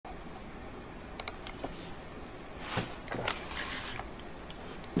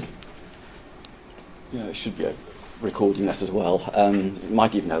Yeah, it should be recording that as well. It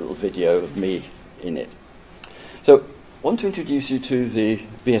might even have a little video of me in it. So I want to introduce you to the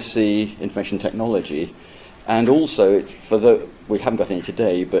BSc Information Technology, and also we haven't got any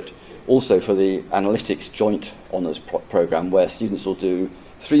today, but also for the Analytics Joint Honours program, where students will do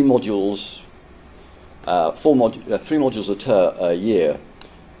 3 modules, 3 modules a year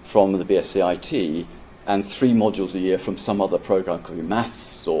from the BSc IT, and 3 modules a year from some other program, could be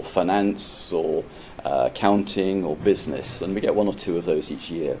maths or finance or accounting or business, and we get 1 or 2 of those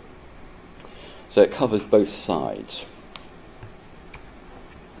each year. So it covers both sides.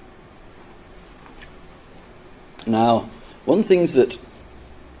 Now, one of the things that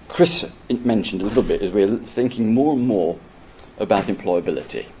Chris mentioned a little bit is we're thinking more and more about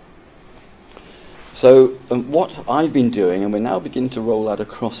employability. So what I've been doing, and we're now beginning to roll out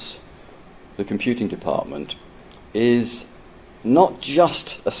across the computing department, is not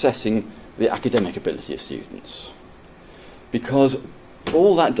just assessing the academic ability of students, because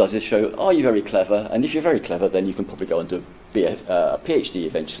all that does is show, are you very clever, and if you're very clever, then you can probably go and do a PhD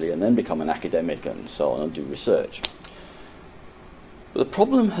eventually, and then become an academic and so on and do research. But the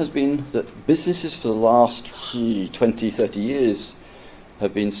problem has been that businesses for the last 20, 30 years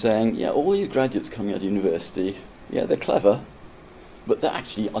have been saying, yeah, all you graduates coming out of university, yeah, they're clever, but they're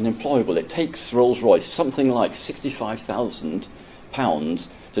actually unemployable. It takes Rolls-Royce something like £65,000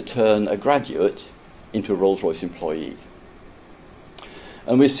 to turn a graduate into a Rolls-Royce employee.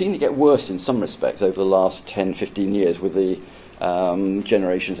 And we've seen it get worse in some respects over the last 10, 15 years with the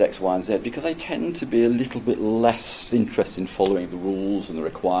generations X, Y, and Z, because they tend to be a little bit less interested in following the rules and the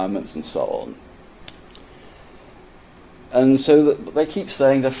requirements and so on. And so they keep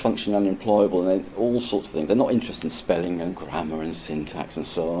saying they're functionally unemployable and all sorts of things. They're not interested in spelling and grammar and syntax and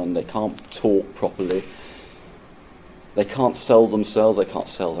so on. They can't talk properly. They can't sell themselves. They can't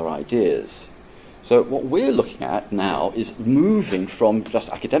sell their ideas. So what we're looking at now is moving from just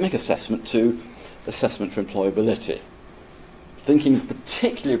academic assessment to assessment for employability. Thinking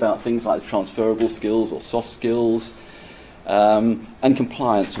particularly about things like transferable skills or soft skills, and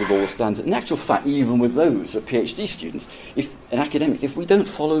compliance with all the standards. In actual fact, even with those for PhD students, if we don't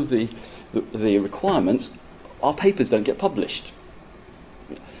follow the requirements, our papers don't get published.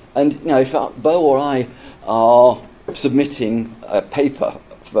 And you know, if Bo or I are submitting a paper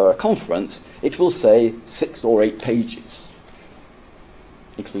for a conference, it will say 6 or 8 pages,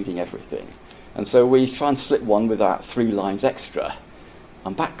 including everything. And so we try and slip one with that 3 lines extra.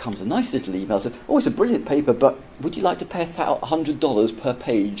 And back comes a nice little email saying, oh, it's a brilliant paper, but would you like to pay $100 per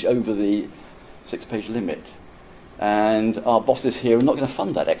page over the 6-page limit? And our bosses here are not going to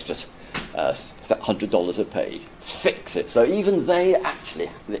fund that extra $100 a page. Fix it. So even they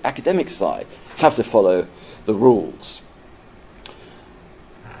actually, the academic side, have to follow the rules.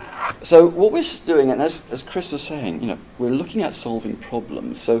 So what we're doing, and as Chris was saying, you know, we're looking at solving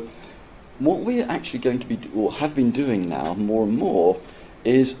problems. So what we're actually going to be, or have been doing now more and more,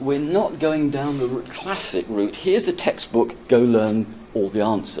 is we're not going down the classic route. Here's a textbook, go learn all the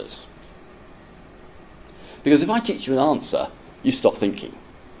answers. Because if I teach you an answer, you stop thinking,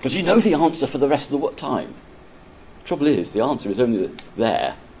 because you know the answer for the rest of the time. Trouble is, the answer is only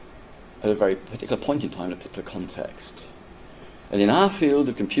there at a very particular point in time, in a particular context. And in our field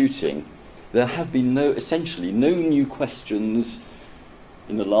of computing, there have been essentially no new questions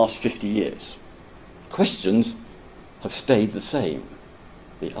in the last 50 years. Questions have stayed the same.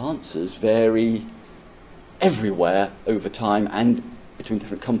 The answers vary everywhere over time and between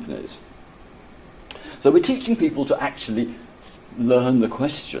different companies. So we're teaching people to actually learn the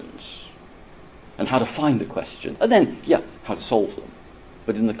questions and how to find the question, and then, yeah, how to solve them,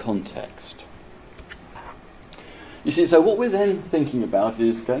 but in the context. You see, so what we're then thinking about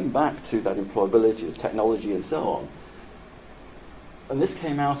is going back to that employability of technology and so on. And this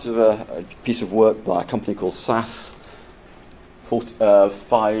came out of a piece of work by a company called SAS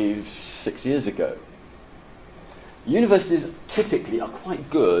 5, 6 years ago. Universities typically are quite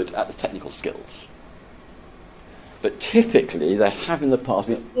good at the technical skills, but typically they have in the past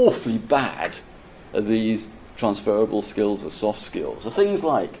been awfully bad at these transferable skills, the soft skills, the things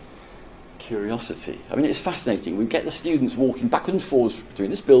like curiosity. I mean, it's fascinating. We get the students walking backwards and forwards between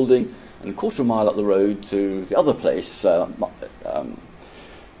this building and a quarter of a mile up the road to the other place,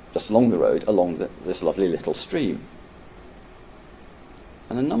 just along the road, along this lovely little stream.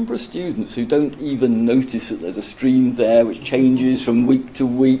 And a number of students who don't even notice that there's a stream there which changes from week to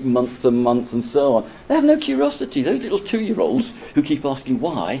week, month to month, and so on. They have no curiosity. Those little 2-year-olds who keep asking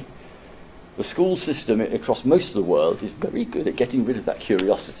why. The school system across most of the world is very good at getting rid of that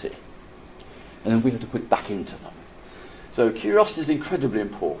curiosity. And then we have to put it back into them. So curiosity is incredibly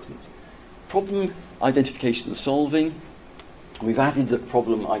important. problem identification and solving. We've added the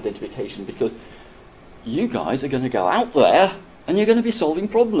problem identification because you guys are going to go out there and you're going to be solving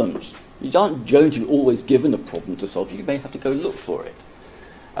problems. You aren't going to be always given a problem to solve. You may have to go look for it.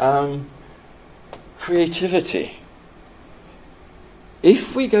 Creativity.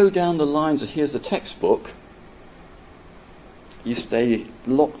 If we go down the lines of here's the textbook, you stay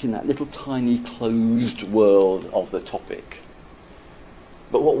locked in that little tiny closed world of the topic.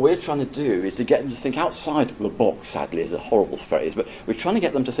 But what we're trying to do is to get them to think outside the box, sadly is a horrible phrase, but we're trying to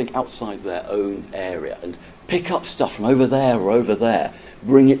get them to think outside their own area and pick up stuff from over there or over there,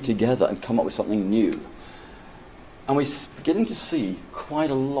 bring it together and come up with something new. And we're beginning to see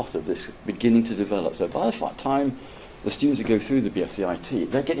quite a lot of this beginning to develop. So by the time the students who go through the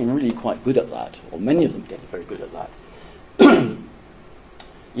BSc, they're getting really quite good at that, or many of them get very good at that.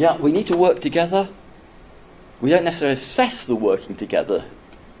 Yeah, we need to work together. We don't necessarily assess the working together.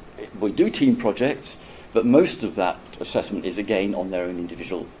 We do team projects, but most of that assessment is again on their own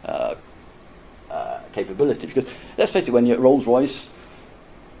individual capability. Because let's face it, when you're at Rolls-Royce,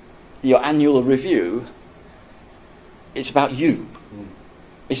 your annual review, it's about you.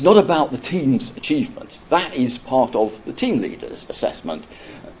 It's not about the team's achievements. That is part of the team leader's assessment.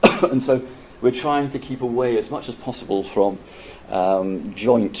 And so we're trying to keep away as much as possible from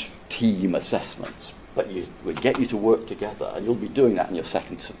joint team assessments. But we get you to work together, and you'll be doing that in your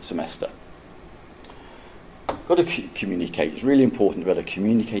second semester. Got to communicate. It's really important to be able to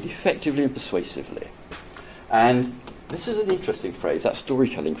communicate effectively and persuasively. And this is an interesting phrase, that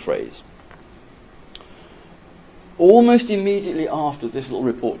storytelling phrase. Almost immediately after this little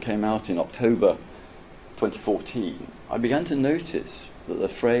report came out in October 2014, I began to notice that the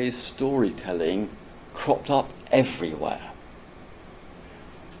phrase storytelling cropped up everywhere.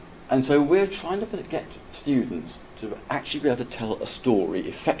 And so we're trying to get students to actually be able to tell a story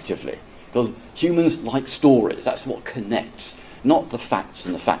effectively, because humans like stories. That's what connects, not the facts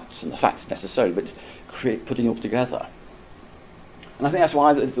and the facts and the facts necessarily, but putting it all together. And I think that's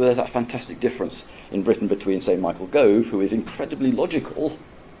why there's that fantastic difference in Britain between, say, Michael Gove, who is incredibly logical,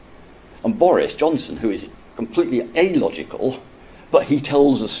 and Boris Johnson, who is completely illogical, but he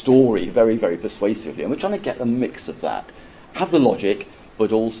tells a story very, very persuasively. And we're trying to get a mix of that. Have the logic,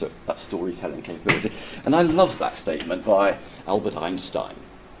 but also that storytelling capability. And I love that statement by Albert Einstein.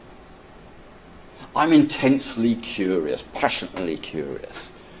 I'm intensely curious, passionately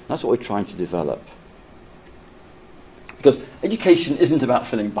curious. That's what we're trying to develop. Because education isn't about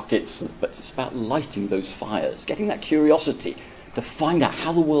filling buckets, but it's about lighting those fires, getting that curiosity to find out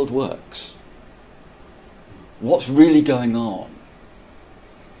how the world works. What's really going on?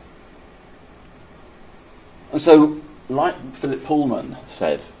 And so, like Philip Pullman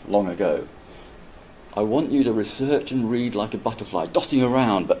said long ago, I want you to research and read like a butterfly, dotting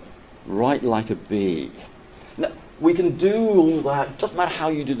around, but write like a bee. Now, we can do all that, it doesn't matter how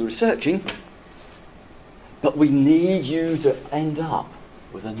you do the researching, but we need you to end up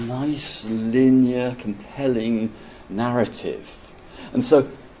with a nice, linear, compelling narrative. And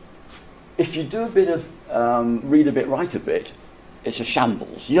so, if you do a bit of read a bit, write a bit, it's a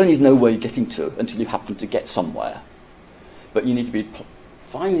shambles. You don't even know where you're getting to until you happen to get somewhere. But you need to be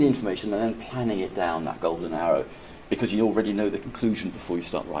finding the information and then planning it down, that golden arrow, because you already know the conclusion before you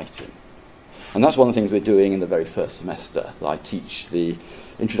start writing. And that's one of the things we're doing in the very first semester. I teach the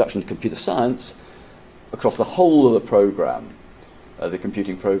Introduction to Computer Science across the whole of the program, the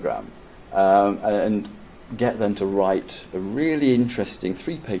computing program, and get them to write a really interesting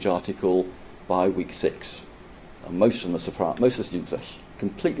 3-page article by week 6. And most of them are surprised. Most of the students are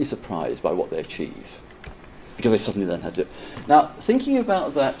completely surprised by what they achieve, because they suddenly learn how to do it. Now, thinking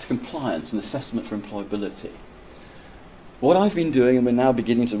about that compliance and assessment for employability, what I've been doing, and we're now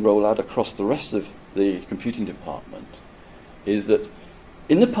beginning to roll out across the rest of the computing department, is that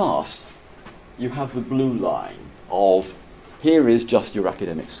in the past, you have the blue line of, here is just your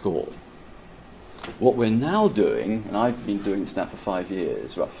academic score. What we're now doing, and I've been doing this now for 5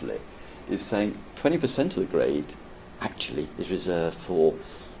 years roughly, is saying 20% of the grade actually is reserved for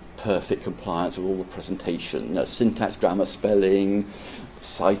perfect compliance with all the presentation, syntax, grammar, spelling,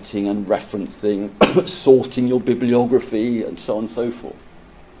 citing and referencing, sorting your bibliography, and so on and so forth.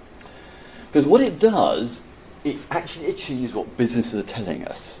 Because what it does, it actually achieves what businesses are telling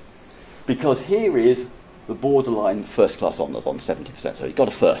us. Because here is the borderline first-class honours on 70%, so you've got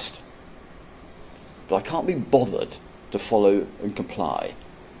a first. But I can't be bothered to follow and comply.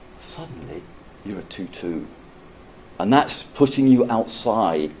 Suddenly, you're a 2-2. And that's putting you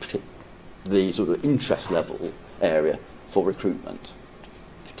outside the sort of interest level area for recruitment,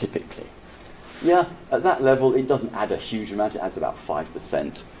 typically. Yeah, at that level, it doesn't add a huge amount. It adds about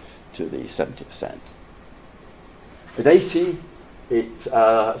 5%. to the 70%. At 80,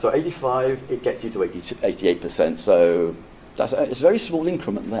 so 85, it gets you to 88%. So it's a very small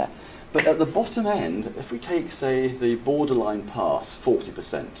increment there. But at the bottom end, if we take, say, the borderline pass,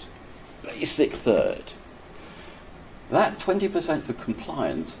 40%, basic third, that 20% for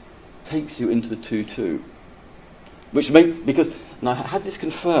compliance takes you into the 2-2. Because, and I had this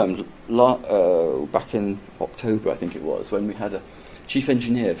confirmed back in October, I think it was, when we had a chief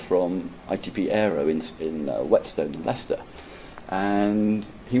engineer from ITP Aero in Whetstone in Leicester. And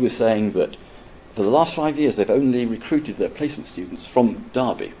he was saying that for the last 5 years, they've only recruited their placement students from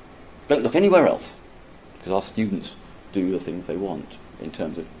Derby. Don't look anywhere else, because our students do the things they want in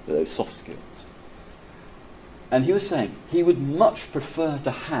terms of those soft skills. And he was saying he would much prefer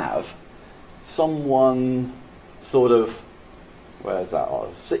to have someone sort of, where's that,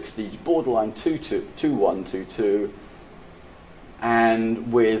 60, borderline 2-2, 2-1, 2-2,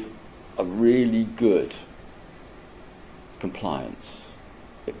 and with a really good compliance.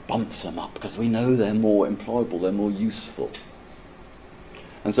 It bumps them up because we know they're more employable, they're more useful.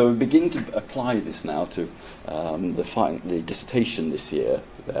 And so we're beginning to apply this now to the dissertation this year,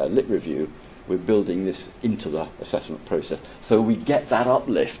 their lit review. We're building this into the assessment process. So we get that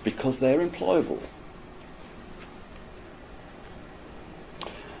uplift because they're employable.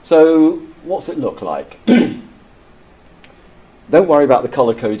 So what's it look like? Don't worry about the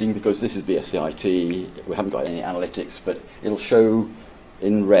color coding because this is BSc-IT. We haven't got any analytics, but it'll show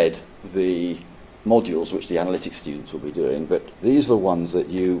in red the modules which the analytics students will be doing, but these are the ones that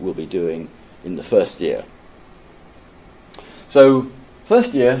you will be doing in the first year. So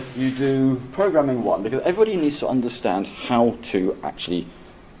first year you do programming 1 because everybody needs to understand how to actually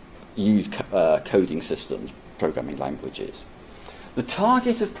use coding systems, programming languages. The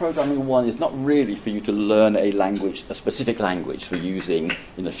target of programming 1 is not really for you to learn a language, a specific language for using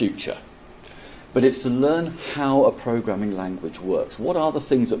in the future, but it's to learn how a programming language works. What are the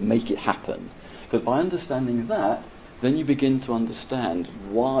things that make it happen? Because by understanding that, then you begin to understand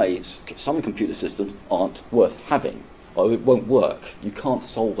why some computer systems aren't worth having, or it won't work. You can't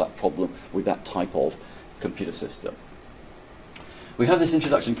solve that problem with that type of computer system. We have this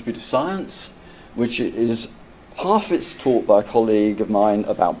introduction to computer science, which is half it's taught by a colleague of mine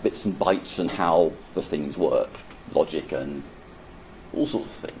about bits and bytes and how the things work, logic and all sorts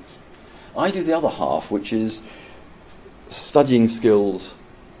of things. I do the other half, which is studying skills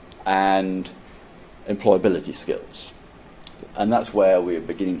and employability skills. And that's where we're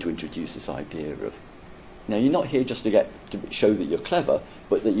beginning to introduce this idea of, now you're not here just to show that you're clever,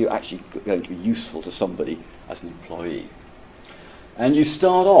 but that you're actually going to be useful to somebody as an employee. And you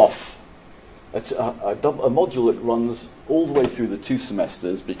start off at a module that runs all the way through the 2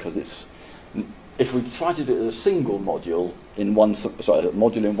 semesters because it's, if we try to do it as a single module in one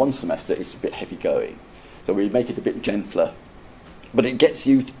semester, it's a bit heavy going. So we make it a bit gentler. But it gets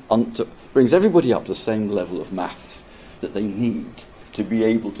you brings everybody up to the same level of maths that they need to be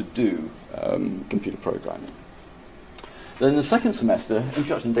able to do computer programming. Then the second semester,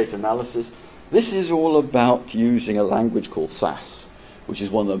 Introduction to Data Analysis, this is all about using a language called SAS, which is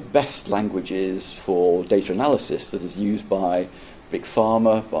one of the best languages for data analysis that is used by Big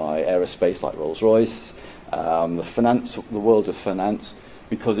Pharma, by aerospace like Rolls-Royce, the world of finance,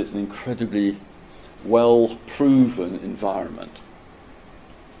 because it's an incredibly well-proven environment.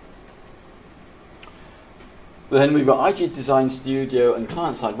 Then we've got IT Design Studio and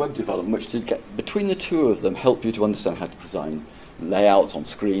client-side web development, which to get between the two of them help you to understand how to design layouts on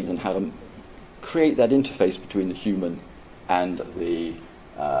screens and how to create that interface between the human and the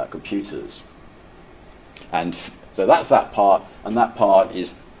computers. And so that's that part, and that part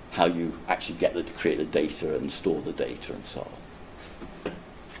is how you actually create the data and store the data and so on.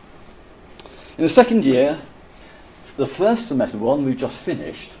 In the second year, the first semester, one we've just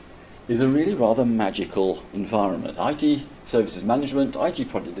finished, is a really rather magical environment. IT services management, IT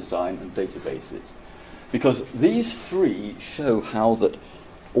project design, and databases. Because these 3 show how that,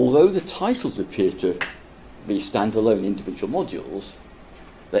 although the titles appear to be standalone individual modules,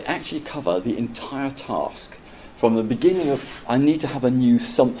 they actually cover the entire task. From the beginning of, I need to have a new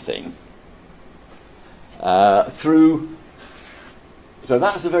something, through, so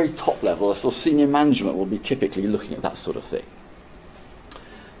that's the very top level. So senior management will be typically looking at that sort of thing.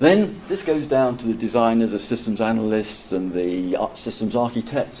 Then this goes down to the designers, the systems analysts, and the systems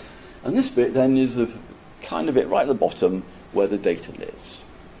architects. And this bit then is the kind of bit right at the bottom where the data lives.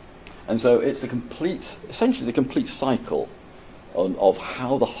 And so it's essentially the complete cycle of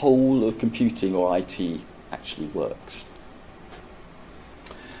how the whole of computing or IT actually works.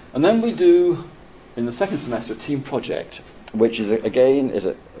 And then we do, in the second semester, a team project. which is, again, is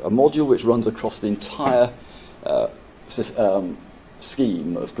a module which runs across the entire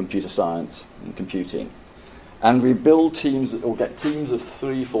scheme of computer science and computing. And we build teams, or get teams of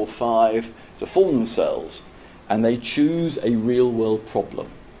 3, 4, 5 to form themselves, and they choose a real-world problem.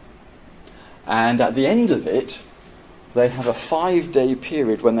 And at the end of it, they have a 5-day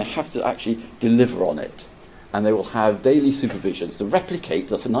period when they have to actually deliver on it. And they will have daily supervisions to replicate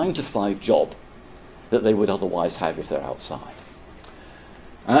the 9-to-5 job that they would otherwise have if they're outside.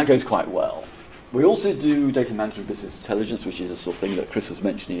 And that goes quite well. We also do data management business intelligence, which is the sort of thing that Chris was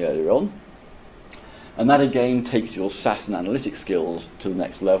mentioning earlier on. And that again takes your SAS and analytics skills to the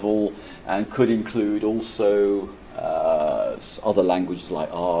next level, and could include also other languages like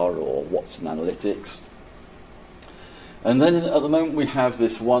R or Watson Analytics. And then at the moment we have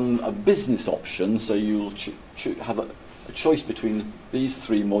this a business option, so you'll have a choice between these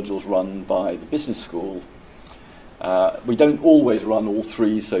 3 modules run by the business school. We don't always run all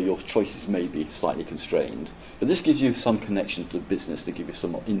 3, so your choices may be slightly constrained. But this gives you some connection to business to give you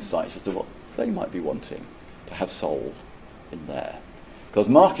some insights as to what they might be wanting to have solved in there. Because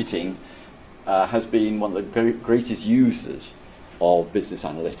marketing has been one of the greatest users of business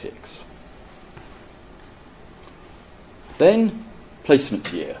analytics. Then,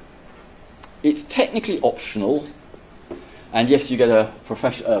 placement year. It's technically optional, and yes, you get a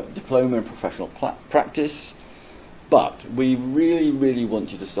diploma in professional practice, but we really, really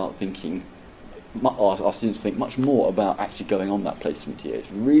want you to start thinking, our students think much more about actually going on that placement year.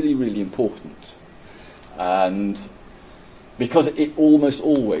 It's really, really important. And because it almost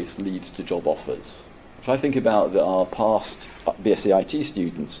always leads to job offers. If I think about our past BSc IT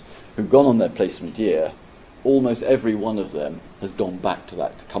students who've gone on their placement year, almost every one of them has gone back to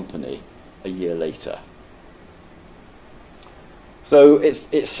that company a year later. So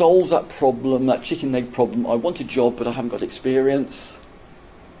it solves that problem, that chicken and egg problem. I want a job, but I haven't got experience.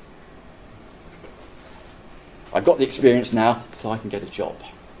 I've got the experience now, so I can get a job.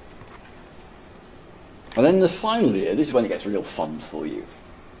 And then the final year, this is when it gets real fun for you.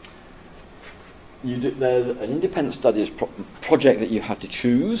 There's an independent studies project that you have to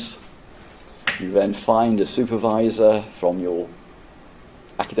choose. You then find a supervisor from your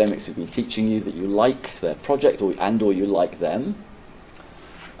academics who've been teaching you that you like their project or you like them.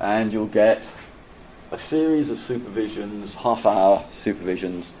 And you'll get a series of supervisions, half-hour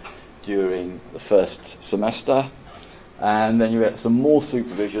supervisions during the first semester. And then you get some more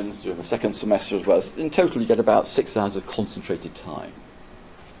supervisions during the second semester as well. In total, you get about 6 hours of concentrated time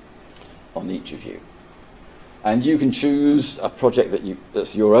on each of you. And you can choose a project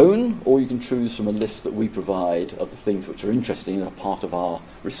that's your own, or you can choose from a list that we provide of the things which are interesting and are part of our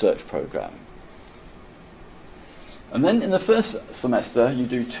research program. And then in the first semester, you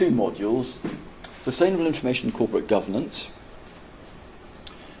do 2 modules, Sustainable Information and Corporate Governance,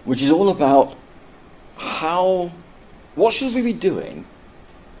 which is all about what should we be doing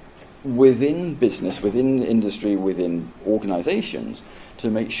within business, within industry, within organizations to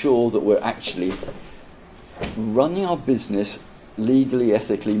make sure that we're actually running our business legally,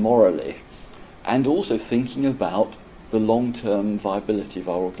 ethically, morally, and also thinking about the long-term viability of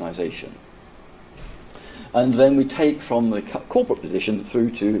our organization. And then we take from the corporate position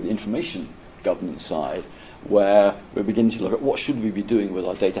through to the information governance side, where we're beginning to look at what should we be doing with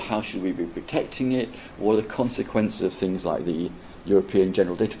our data, how should we be protecting it, what are the consequences of things like the European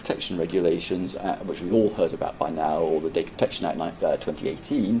General Data Protection Regulations, which we've all heard about by now, or the Data Protection Act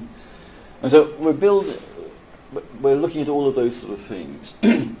 2018. And so we're looking at all of those sort of things.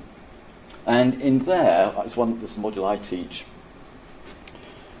 And in there, this module I teach,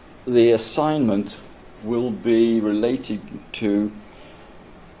 the assignment will be related to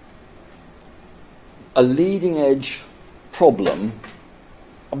a leading edge problem,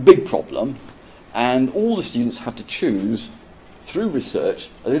 a big problem, and all the students have to choose through research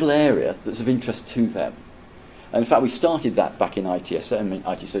a little area that's of interest to them. And in fact, we started that back in ITSM, in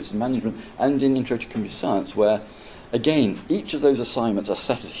IT Services Management, and in Intro to Computer Science, where, again, each of those assignments are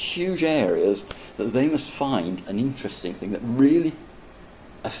set as huge areas that they must find an interesting thing that really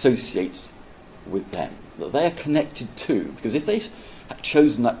associates with them, that they are connected to. Because if they have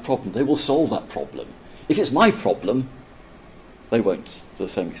chosen that problem, they will solve that problem. If it's my problem, they won't to the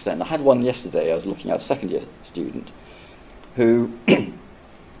same extent. I had one yesterday. I was looking at a second-year student who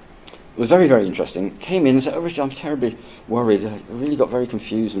was very, very interesting. Came in and said, "Oh, Richard, I'm terribly worried. I really got very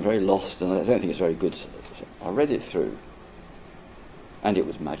confused and very lost, and I don't think it's very good." I read it through, and it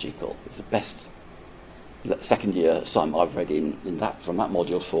was magical. It was the best second-year assignment I've read from that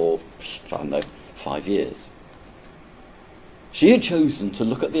module for, I don't know, 5 years. She had chosen to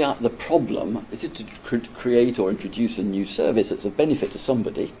look at the problem. Is it to create or introduce a new service that's of benefit to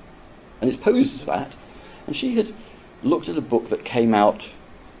somebody? And it's posed as that. And she had looked at a book that came out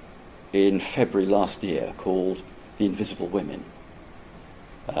in February last year called The Invisible Women.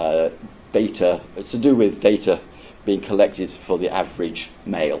 Data, it's to do with data being collected for the average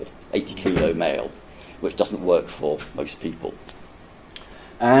male, 80-kilo male, which doesn't work for most people.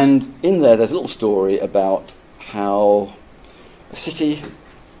 And in there's a little story about how a city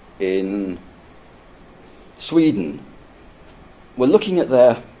in Sweden were looking at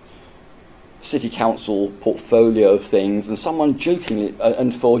their city council portfolio of things, and someone jokingly,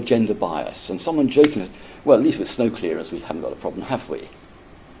 and for gender bias, and someone jokingly, well, at least with snow clearers we haven't got a problem, have we?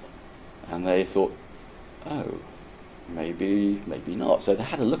 And they thought, oh, maybe not. So they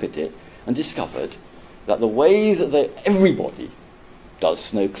had a look at it and discovered that the way that everybody does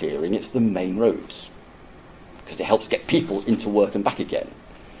snow clearing, it's the main roads, because it helps get people into work and back again,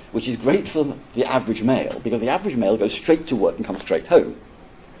 which is great for the average male, because the average male goes straight to work and comes straight home.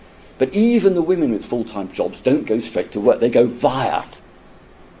 But even the women with full-time jobs don't go straight to work. They go via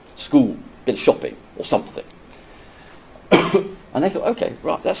school, bit of shopping, or something. And they thought, okay,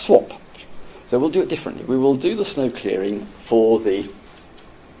 right, let's swap. So we'll do it differently. We will do the snow clearing for the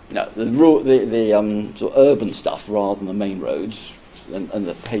sort of urban stuff rather than the main roads and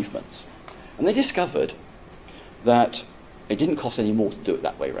the pavements. And they discovered that it didn't cost any more to do it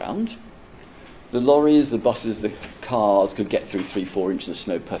that way round. The lorries, the buses, the cars could get through 3-4 inches of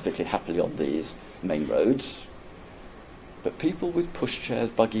snow perfectly happily on these main roads. But people with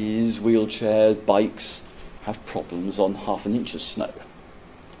pushchairs, buggies, wheelchairs, bikes have problems on 1/2 inch of snow.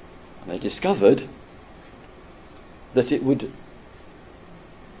 And they discovered that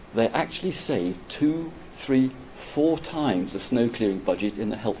they actually saved 2, 3, 4 times the snow clearing budget in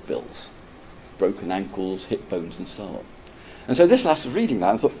the health bills. Broken ankles, hip bones and so on. And so this lass was reading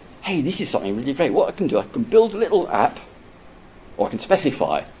that and thought, hey, this is something really great. What I can do, I can build a little app, or I can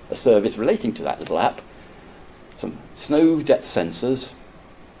specify a service relating to that little app, some snow depth sensors,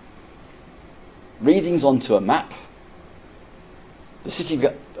 readings onto a map, the city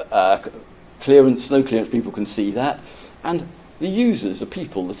clearance, snow clearance people can see that, and the users, the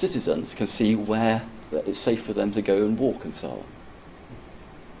people, the citizens can see where it's safe for them to go and walk and so on.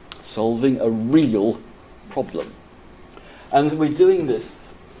 Solving a real problem. And we're doing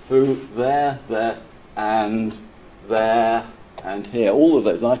this through there, and here, all of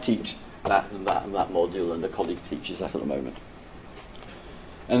those. And I teach that and that and that module, and a colleague teaches that at the moment.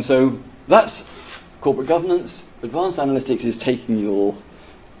 And so that's corporate governance. Advanced analytics is taking your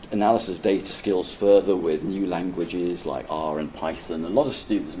analysis of data skills further with new languages like R and Python. A lot of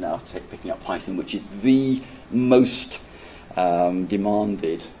students now picking up Python, which is the most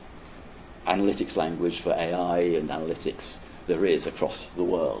demanded analytics language for AI and analytics there is across the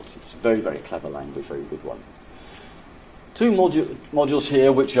world. It's a very, very clever language, very good one. 2 modules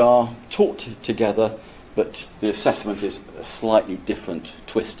here which are taught together, but the assessment is a slightly different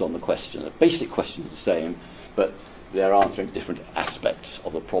twist on the question. The basic question is the same, but they're answering different aspects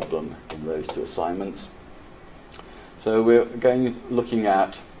of the problem in those 2 assignments. So we're looking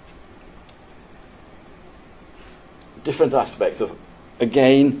at different aspects of,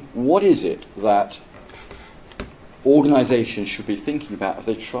 again, what is it that organizations should be thinking about as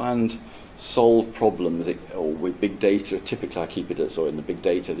they try and solve problems, or with big data. Typically I keep it as, or in the big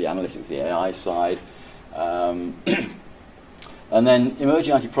data, the analytics, the AI side. And then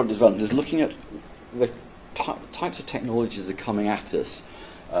emerging IT product development is looking at the types of technologies that are coming at us,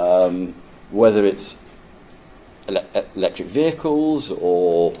 whether it's electric vehicles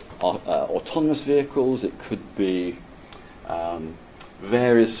or autonomous vehicles. It could be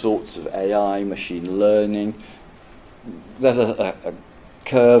various sorts of AI, machine learning. There's a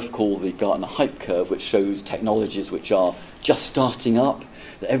curve called the Gartner Hype Curve, which shows technologies which are just starting up,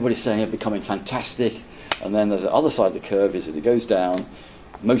 that everybody's saying are becoming fantastic, and then there's the other side of the curve is that it goes down.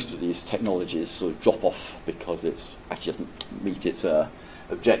 Most of these technologies sort of drop off because it actually doesn't meet its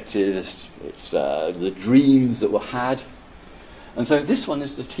objectives, it's the dreams that were had. And so this one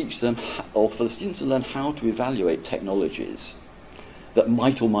is to teach them, or for the students to learn how to evaluate technologies that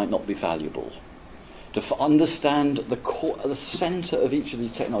might or might not be valuable. To understand the core, the center of each of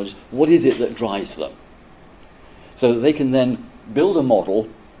these technologies, what is it that drives them? So that they can then build a model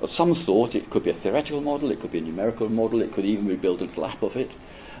of some sort. It could be a theoretical model, it could be a numerical model, it could even be built a little app of it,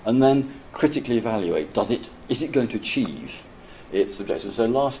 and then critically evaluate, is it going to achieve its objectives? So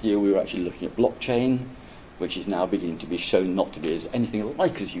last year we were actually looking at blockchain, which is now beginning to be shown not to be anything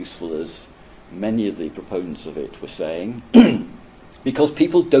like as useful as many of the proponents of it were saying. Because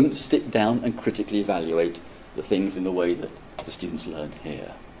people don't sit down and critically evaluate the things in the way that the students learn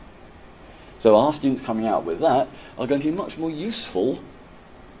here. So our students coming out with that are going to be much more useful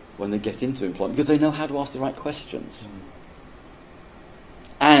when they get into employment because they know how to ask the right questions.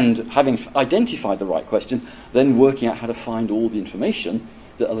 And having identified the right question, then working out how to find all the information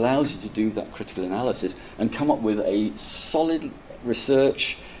that allows you to do that critical analysis and come up with a solid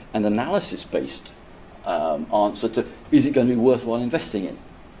research and analysis-based answer to, is it going to be worthwhile investing in?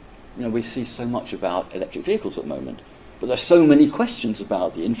 You know, we see so much about electric vehicles at the moment, but there's so many questions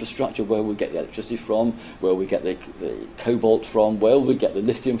about the infrastructure, where we get the electricity from, where we get the cobalt from, where we get the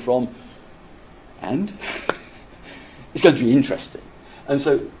lithium from, and it's going to be interesting. And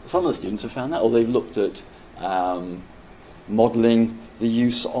so some of the students have found that, or they've looked at modelling the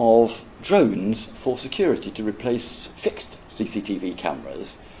use of drones for security to replace fixed CCTV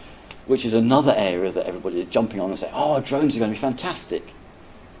cameras, which is another area that everybody is jumping on and saying, oh, drones are going to be fantastic.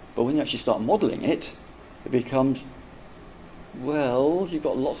 But when you actually start modelling it, it becomes, well, you've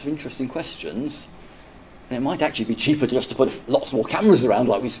got lots of interesting questions, and it might actually be cheaper just to put lots more cameras around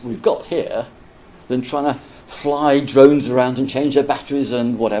like we've got here than trying to fly drones around and change their batteries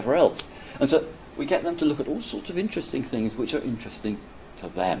and whatever else. And so we get them to look at all sorts of interesting things which are interesting to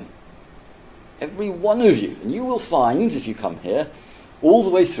them. Every one of you, and you will find, if you come here, all the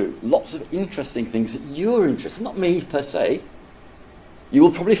way through, lots of interesting things that you're interested in, not me per se. You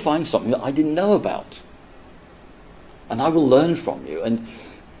will probably find something that I didn't know about. And I will learn from you. And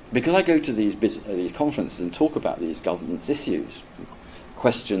because I go to these conferences and talk about these governance issues,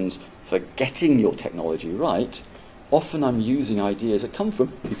 questions for getting your technology right, often I'm using ideas that come from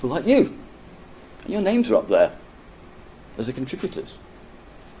people like you. And your names are up there as the contributors.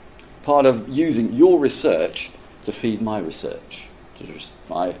 Part of using your research to feed my research, to just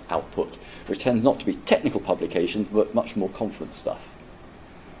my output, which tends not to be technical publications, but much more conference stuff.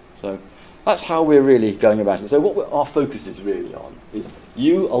 So that's how we're really going about it. So what our focus is really on is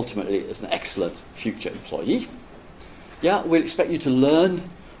you ultimately as an excellent future employee. Yeah, we'll expect you to learn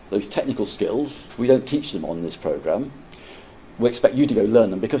those technical skills. We don't teach them on this program. We expect you to go learn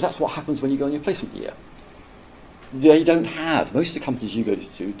them because that's what happens when you go on your placement year. They don't have, most of the companies you go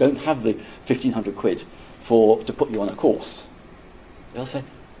to don't have the 1,500 quid to put you on a course. They'll say,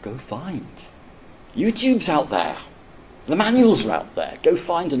 go find. YouTube's out there. The manuals are out there. Go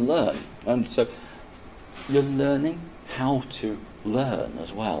find and learn. And so you're learning how to learn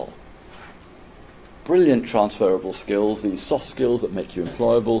as well. Brilliant transferable skills, these soft skills that make you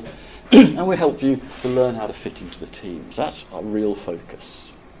employable, and we help you to learn how to fit into the team. So that's our real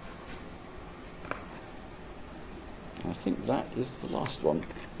focus. I think that is the last one.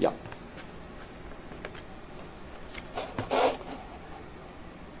 Yeah.